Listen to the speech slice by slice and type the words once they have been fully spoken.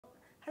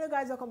Hello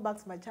guys, welcome back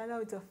to my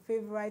channel. It's your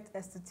favorite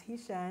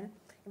esthetician.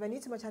 If you're new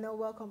to my channel,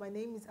 welcome. My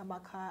name is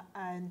Amaka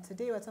and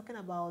today we're talking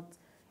about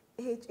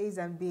AHAs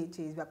and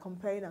BHAs. We're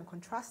comparing and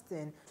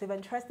contrasting. So if you're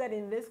interested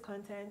in this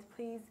content,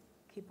 please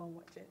keep on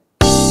watching.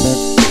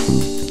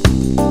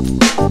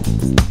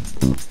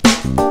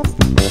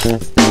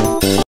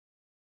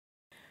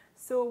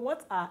 So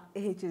what are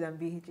AHAs and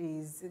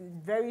BHAs?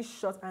 Very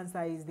short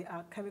answer is they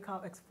are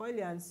chemical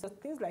exfoliants. So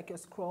things like your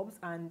scrubs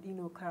and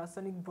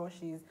Clarisonic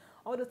brushes,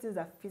 all those things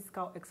are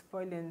physical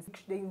exfoliants.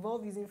 They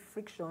involve using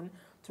friction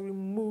to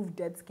remove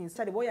dead skin.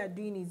 So what you're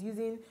doing is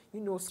using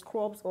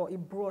scrubs or a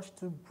brush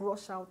to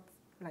brush out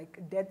like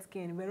dead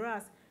skin.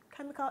 Whereas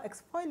chemical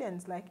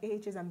exfoliants like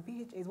AHAs and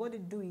BHAs, what they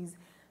do is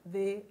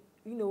they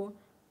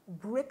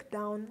break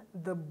down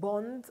the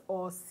bonds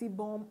or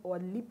sebum or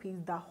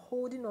lipids that are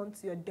holding on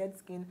to your dead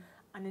skin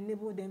and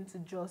enable them to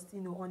just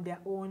on their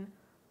own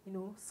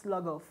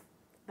slug off.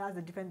 That's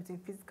the difference between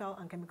physical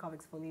and chemical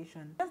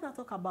exfoliation. Let's now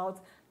talk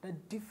about the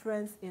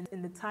difference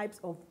in the types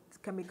of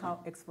chemical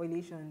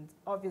exfoliations.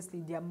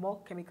 Obviously there are more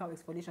chemical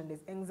exfoliation.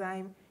 There's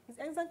enzyme. Is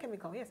enzyme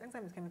chemical? Yes,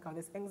 enzyme is chemical.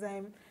 There's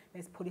enzyme,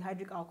 there's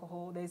polyhydric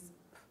alcohol, there's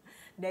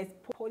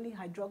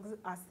polyhydroxy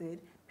acid,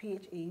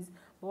 PHAs,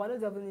 but we're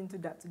not delving into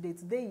that today.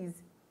 Today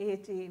is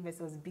AHA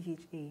versus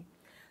BHA.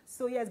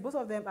 So yes, both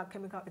of them are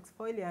chemical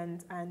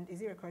exfoliants. And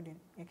is it recording?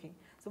 Okay.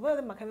 So both of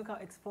them are chemical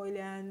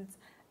exfoliants.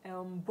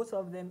 Both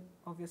of them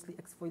obviously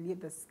exfoliate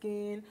the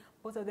skin.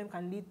 Both of them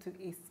can lead to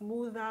a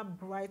smoother,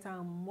 brighter,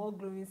 and more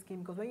glowing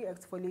skin, because when you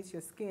exfoliate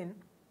your skin,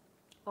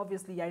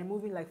 obviously you're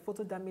removing like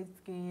photo damaged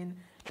skin,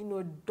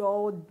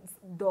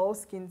 dull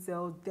skin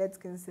cells, dead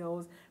skin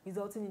cells,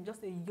 resulting in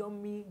just a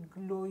yummy,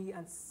 glowy,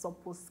 and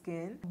supple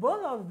skin.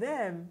 Both of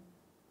them,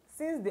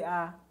 since they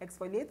are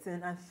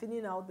exfoliating and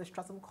thinning out the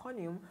stratum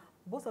corneum,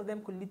 both of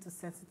them could lead to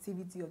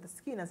sensitivity of the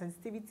skin, and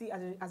sensitivity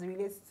as it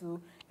relates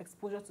to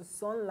exposure to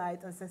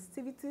sunlight, and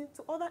sensitivity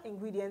to other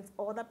ingredients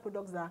or other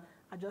products that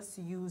are just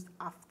used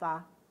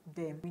after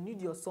them. You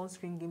need your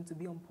sunscreen game to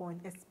be on point,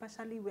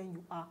 especially when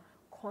you are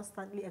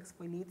constantly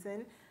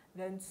exfoliating.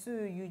 Then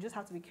two, you just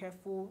have to be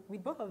careful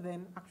with both of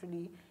them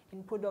actually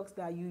in products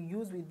that you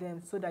use with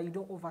them, so that you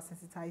don't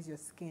oversensitize your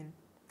skin.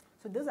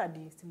 So those are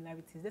the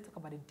similarities. Let's talk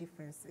about the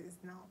differences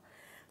now.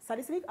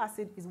 Salicylic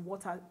acid is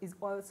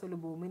oil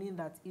soluble, meaning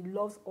that it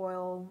loves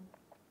oil.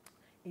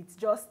 It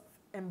just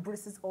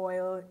embraces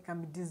oil. It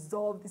can be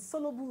dissolved. It's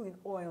soluble in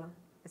oil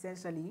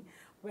essentially.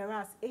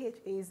 Whereas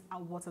AHAs are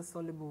water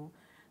soluble.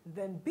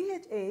 Then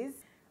BHAs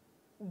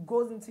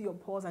goes into your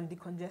pores and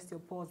decongest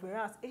your pores,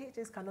 whereas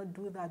AHAs cannot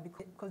do that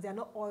because they are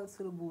not oil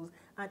solubles.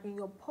 And in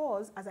your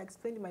pores, as I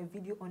explained in my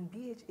video on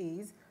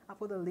BHAs, I'll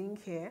put a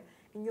link here.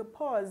 In your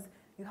pores,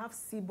 you have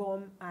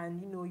sebum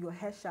and your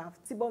hair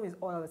shaft. Sebum is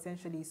oil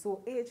essentially,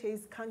 so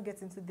AHAs can't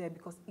get into there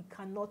because it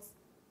cannot,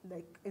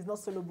 it's not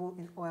soluble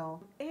in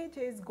oil.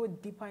 AHAs go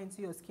deeper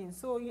into your skin.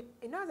 So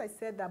as I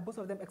said that both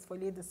of them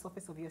exfoliate the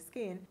surface of your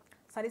skin,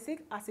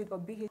 salicylic acid or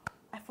BHA,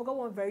 I forgot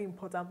one very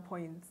important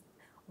point.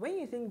 When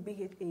you think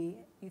BHA,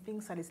 you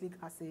think salicylic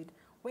acid.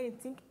 When you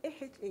think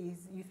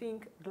AHAs, you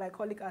think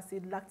glycolic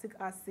acid, lactic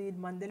acid,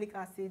 mandelic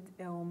acid,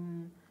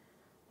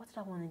 what's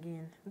that one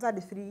again? Those are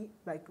the three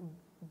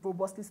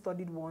robustly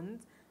studied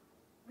ones.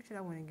 Which is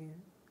that one again?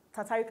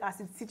 Tartaric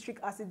acid, citric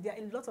acid. There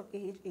are a lot of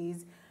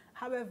AHAs.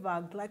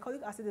 However,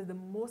 glycolic acid is the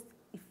most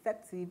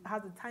effective,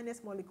 has the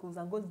tiniest molecules,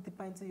 and goes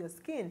deeper into your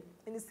skin.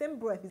 In the same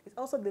breath, it's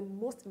also the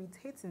most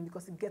irritating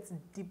because it gets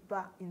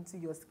deeper into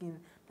your skin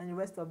than the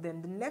rest of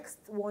them. The next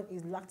one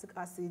is lactic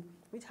acid,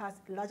 which has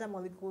larger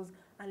molecules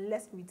and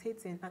less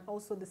irritating, and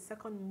also the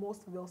second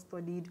most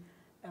well-studied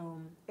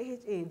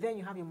AHA. Then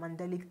you have your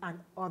mandelic and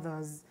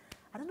others.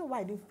 I don't know why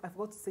I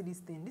forgot to say this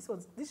thing.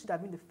 This should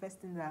have been the first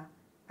thing that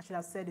I should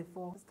have said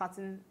before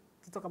starting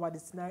to talk about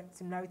the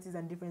similarities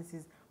and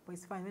differences. But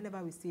it's fine.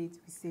 Whenever we say it,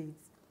 we say it.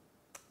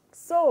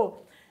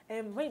 So,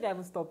 when did I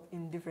even stop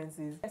in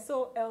differences?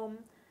 So,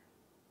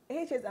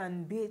 AHAs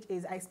and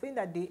BHAs, I explained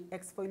that they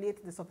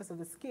exfoliate the surface of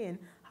the skin.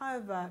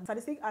 However,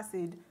 salicylic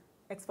acid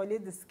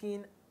exfoliates the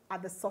skin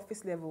at the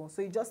surface level.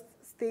 So it just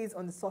stays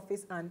on the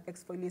surface and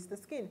exfoliates the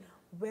skin.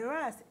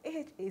 Whereas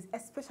AHAs,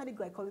 especially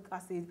glycolic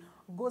acid,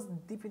 goes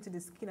deep into the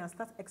skin and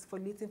starts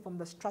exfoliating from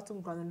the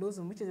stratum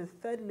granulosum, which is the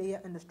third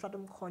layer in the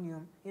stratum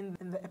corneum in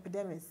the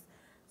epidermis.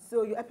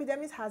 So your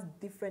epidermis has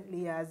different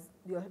layers.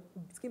 Your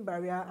skin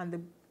barrier and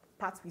the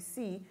part we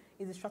see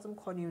is the stratum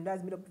corneum,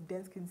 that's made up of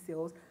dense skin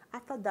cells.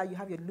 After that, you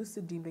have your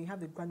lucidum, then you have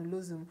the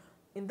granulosum.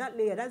 In that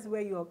layer, that's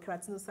where your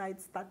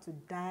keratinocytes start to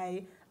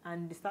die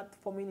and they start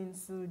forming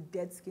into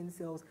dead skin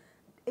cells.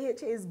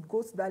 AHAs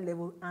go to that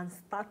level and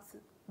start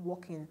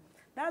working.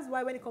 That's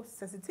why when it comes to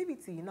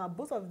sensitivity, now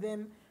both of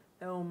them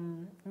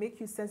make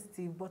you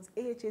sensitive, but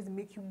AHAs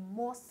make you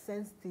more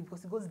sensitive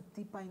because it goes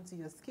deeper into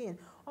your skin.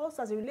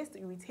 Also, as it relates to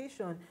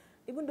irritation,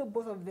 even though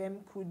both of them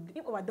could,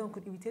 if overdone,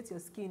 could irritate your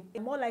skin,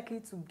 you're more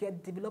likely to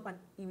develop an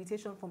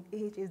irritation from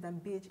AHAs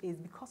than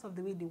BHAs because of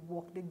the way they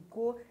work. They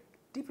go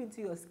deep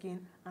into your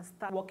skin and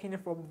start working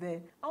from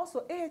there.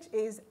 Also,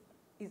 AHAs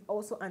is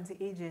also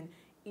anti-aging.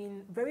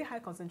 in very high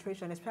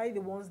concentration, especially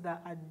the ones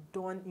that are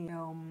done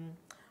in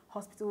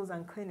hospitals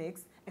and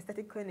clinics,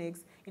 aesthetic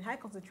clinics, in high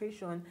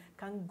concentration,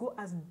 can go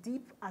as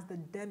deep as the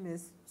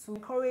dermis to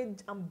encourage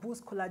and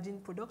boost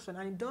collagen production.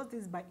 And it does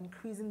this by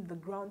increasing the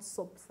ground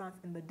substance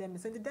in the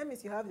dermis. So in the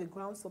dermis, you have the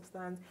ground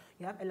substance,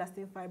 you have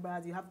elastin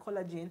fibers, you have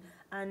collagen,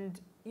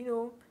 and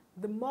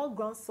the more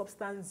ground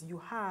substance you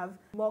have,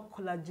 more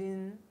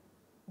collagen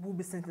will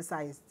be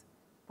synthesized.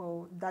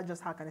 Well, that's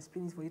just how I can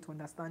explain it for you to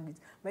understand it.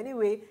 But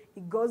anyway,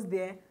 it goes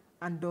there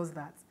and does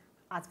that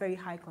at very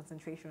high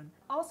concentration.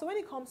 Also, when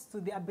it comes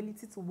to the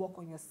ability to work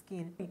on your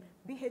skin,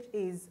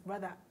 BHAs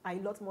rather are a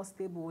lot more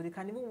stable. They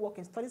can even work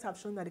in, studies have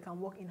shown that they can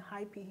work in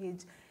high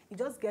pH. It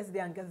just gets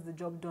there and gets the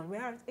job done.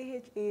 Whereas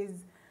AHAs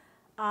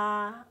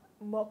are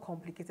more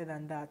complicated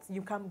than that.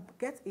 You can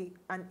get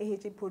an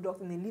AHA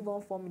product in a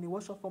leave-on form, in a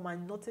wash-off form,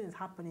 and nothing is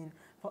happening.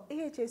 For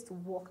AHAs to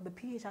work, the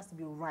pH has to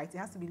be right. It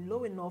has to be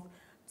low enough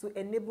to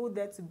enable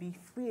there to be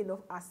free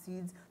enough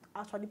acids to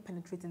actually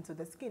penetrate into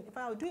the skin. If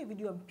I will do a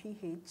video on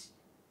pH,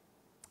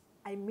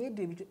 I made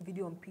a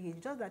video on pH,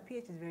 just that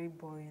pH is very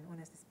boring,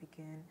 honestly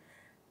speaking.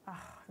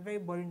 Very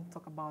boring to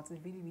talk about.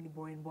 It's really, really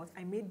boring, but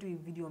I may do a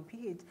video on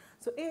pH.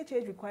 So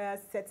AHA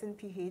requires certain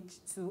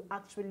pH to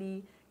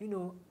actually,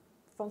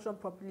 function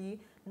properly.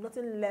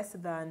 Nothing less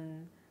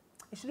than,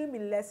 it shouldn't be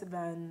less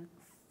than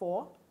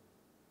 4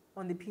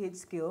 on the pH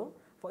scale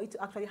for it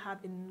to actually have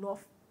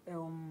enough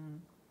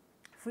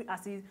free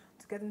acid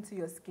to get into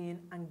your skin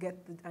and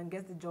get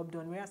the job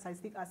done. Whereas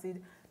salicylic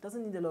acid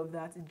doesn't need a lot of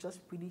that. It's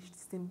just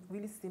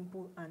really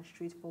simple and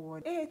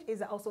straightforward.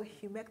 AHAs are also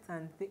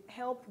humectants. They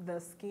help the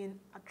skin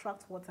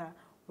attract water,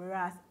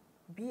 whereas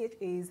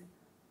BHAs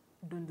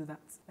don't do that.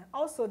 And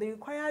also, the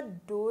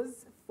required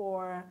dose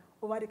for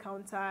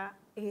over-the-counter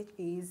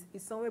AHAs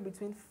is somewhere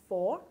between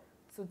 4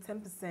 to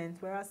 10%,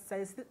 whereas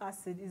salicylic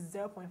acid is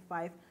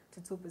 0.5 to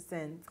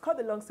 2%. To cut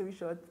the long story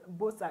short,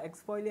 both are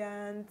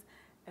exfoliant.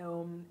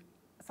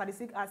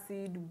 Salicylic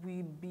acid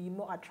will be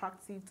more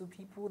attractive to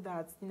people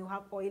that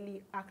have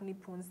oily,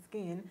 acne-prone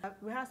skin,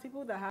 whereas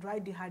people that have dry,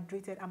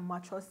 dehydrated, and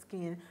mature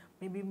skin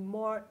may be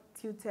more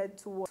tilted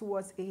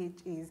towards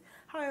AHAs.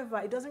 However,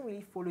 it doesn't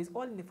really follow. It's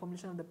all in the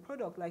formulation of the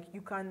product. Like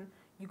you can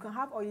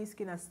have oily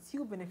skin and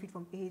still benefit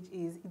from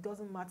AHAs. It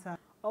doesn't matter.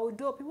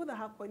 Although people that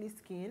have oily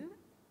skin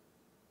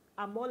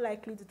are more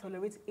likely to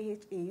tolerate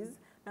AHAs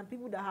than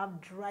people that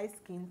have dry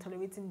skin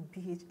tolerating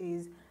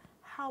BHAs.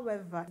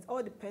 However, it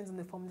all depends on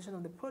the formulation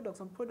of the product.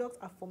 Some products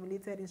are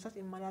formulated in such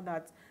a manner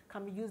that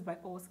can be used by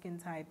all skin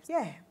types.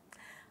 And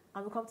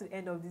we'll come to the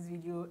end of this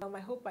video. I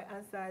hope I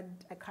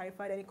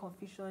clarified any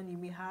confusion you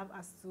may have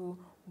as to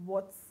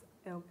what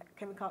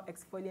chemical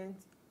exfoliant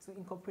to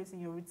incorporate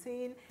in your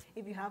routine.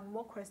 If you have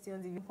more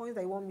questions, if you have points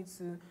that you want me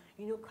to,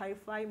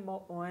 clarify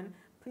more on,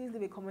 please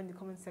leave a comment in the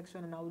comment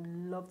section and I would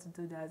love to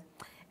do that.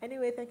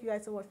 Anyway, thank you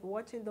guys so much for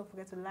watching. Don't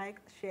forget to like,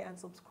 share, and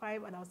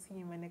subscribe, and I'll see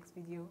you in my next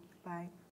video. Bye.